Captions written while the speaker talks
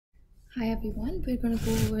Hi everyone, we're going to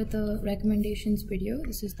go over the recommendations video.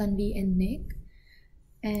 This is Tanvie and Nick,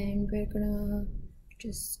 and we're going to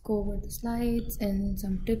just go over the slides and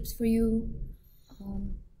some tips for you.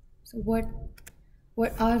 So what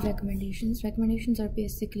are recommendations? Recommendations are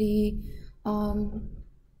basically,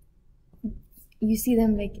 you see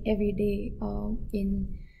them like every day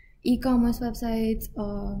in e-commerce websites,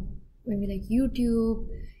 maybe like YouTube,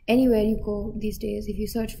 anywhere you go these days. If you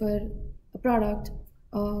search for a product,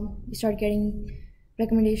 you start getting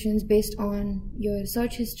recommendations based on your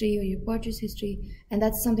search history or your purchase history, and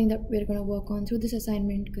that's something that we're going to work on through this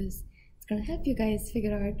assignment because it's going to help you guys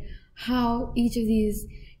figure out how each of these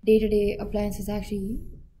day-to-day appliances actually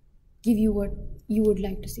give you what you would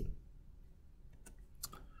like to see.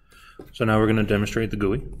 So now we're going to demonstrate the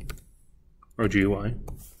GUI or GUI.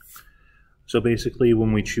 So basically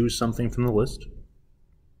when we choose something from the list,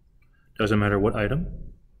 doesn't matter what item,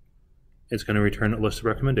 it's going to return a list of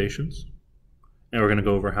recommendations, and we're going to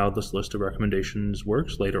go over how this list of recommendations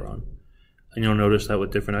works later on. And you'll notice that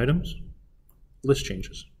with different items, list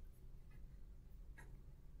changes.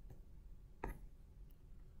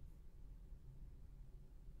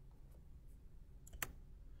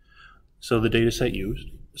 So the data set used.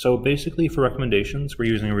 So basically for recommendations, we're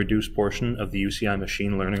using a reduced portion of the UCI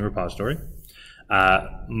machine learning repository,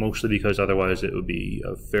 mostly because otherwise it would be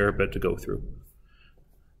a fair bit to go through.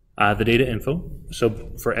 The data info.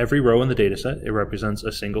 So for every row in the data set, it represents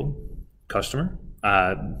a single customer.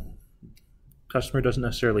 Customer doesn't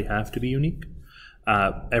necessarily have to be unique.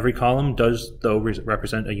 Every column does, though,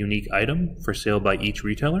 represent a unique item for sale by each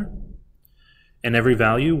retailer. And every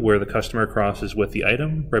value where the customer crosses with the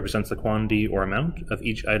item represents the quantity or amount of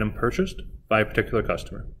each item purchased by a particular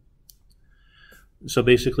customer. So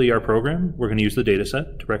basically our program, we're going to use the data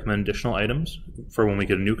set to recommend additional items for when we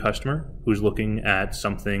get a new customer who's looking at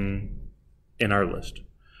something in our list.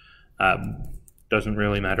 Doesn't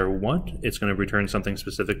really matter what, it's going to return something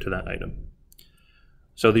specific to that item.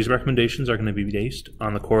 So these recommendations are going to be based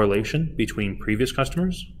on the correlation between previous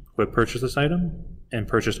customers who have purchased this item and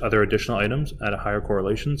purchased other additional items at a higher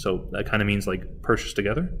correlation. So that kind of means like purchase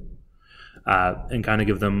together. And kind of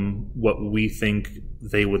give them what we think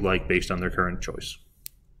they would like based on their current choice.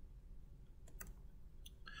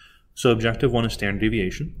 So objective 1 is standard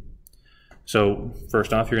deviation. So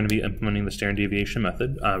first off, you're going to be implementing the standard deviation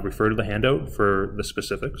method. Refer to the handout for the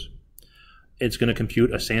specifics. It's going to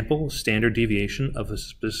compute a sample standard deviation of a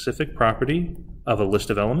specific property of a list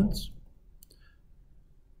of elements.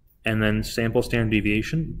 And then sample standard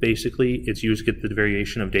deviation, basically it's used to get the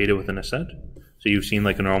variation of data within a set. So you've seen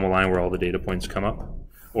like a normal line where all the data points come up,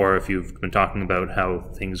 or if you've been talking about how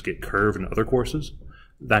things get curved in other courses,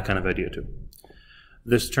 that kind of idea too.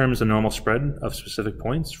 This term is the normal spread of specific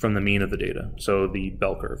points from the mean of the data, so the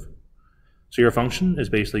bell curve. So your function is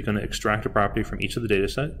basically going to extract a property from each of the data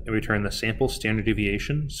set and return the sample standard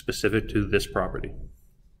deviation specific to this property.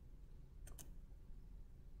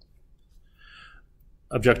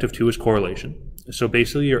 Objective 2 is correlation. So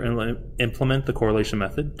basically you're implement the correlation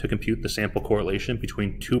method to compute the sample correlation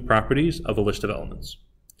between two properties of a list of elements.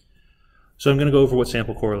 So I'm going to go over what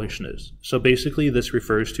sample correlation is. So basically this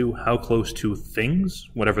refers to how close two things,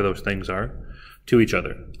 whatever those things are, to each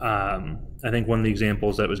other. I think one of the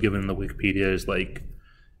examples that was given in the Wikipedia is like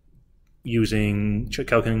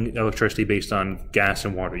calculating electricity based on gas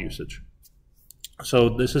and water usage. So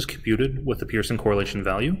this is computed with the Pearson correlation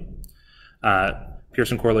value.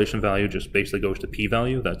 Pearson correlation value just basically goes to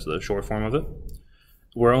p-value, that's the short form of it.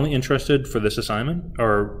 We're only interested for this assignment,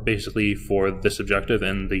 or basically for this objective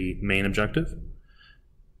and the main objective,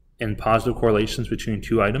 in positive correlations between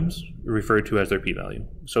two items referred to as their p-value.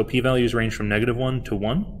 So p-values range from -1 to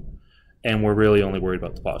 1, and we're really only worried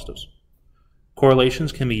about the positives.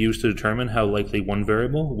 Correlations can be used to determine how likely one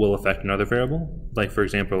variable will affect another variable, like for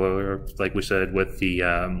example earlier, like we said with the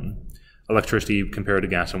electricity compared to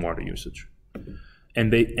gas and water usage.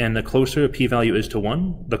 And the closer a p-value is to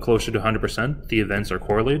 1, the closer to 100% the events are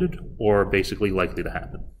correlated or basically likely to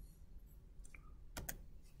happen.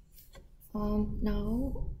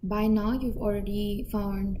 By now you've already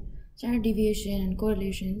found standard deviation and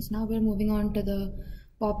correlations. Now we're moving on to the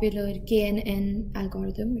popular KNN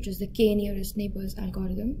algorithm, which is the K nearest neighbors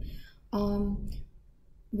algorithm.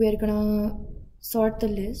 We're gonna sort the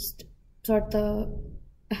list, sort the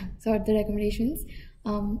recommendations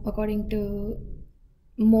according to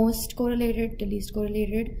most correlated to least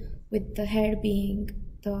correlated, with the head being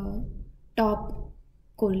the top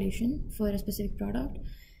correlation for a specific product,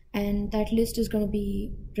 and that list is going to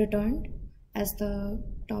be returned as the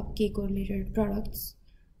top k correlated products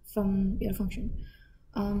from your function.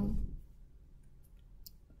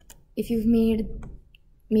 If you've made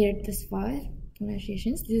made it this far.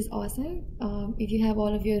 Congratulations, this is awesome. If you have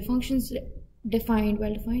all of your functions defined,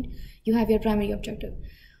 well defined, you have your primary objective.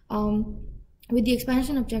 With the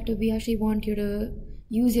expansion objective, we actually want you to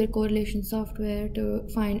use your correlation software to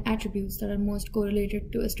find attributes that are most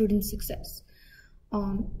correlated to a student's success.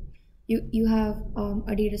 You have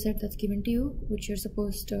a data set that's given to you, which you're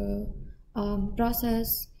supposed to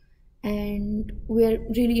process, and we're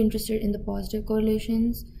really interested in the positive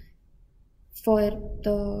correlations for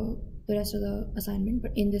the rest of the assignment.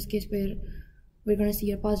 But in this case, we're going to see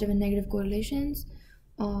your positive and negative correlations,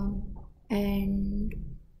 and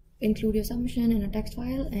include your submission in a text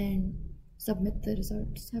file and submit the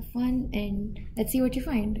results. Have fun, and let's see what you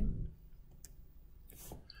find.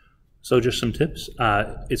 So just some tips.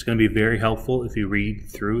 It's going to be very helpful if you read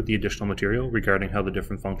through the additional material regarding how the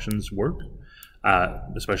different functions work,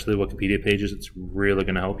 especially the Wikipedia pages. It's really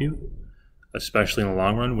going to help you, especially in the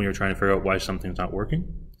long run when you're trying to figure out why something's not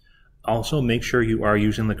working. Also, make sure you are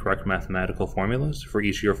using the correct mathematical formulas for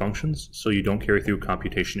each of your functions so you don't carry through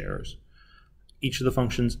computation errors. Each of the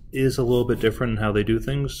functions is a little bit different in how they do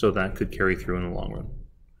things, so that could carry through in the long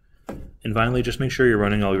run. And finally, just make sure you're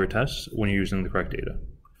running all your tests when you're using the correct data,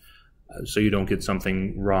 so you don't get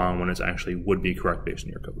something wrong when it's actually would be correct based on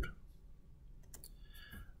your code.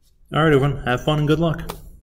 All right, everyone, have fun and good luck.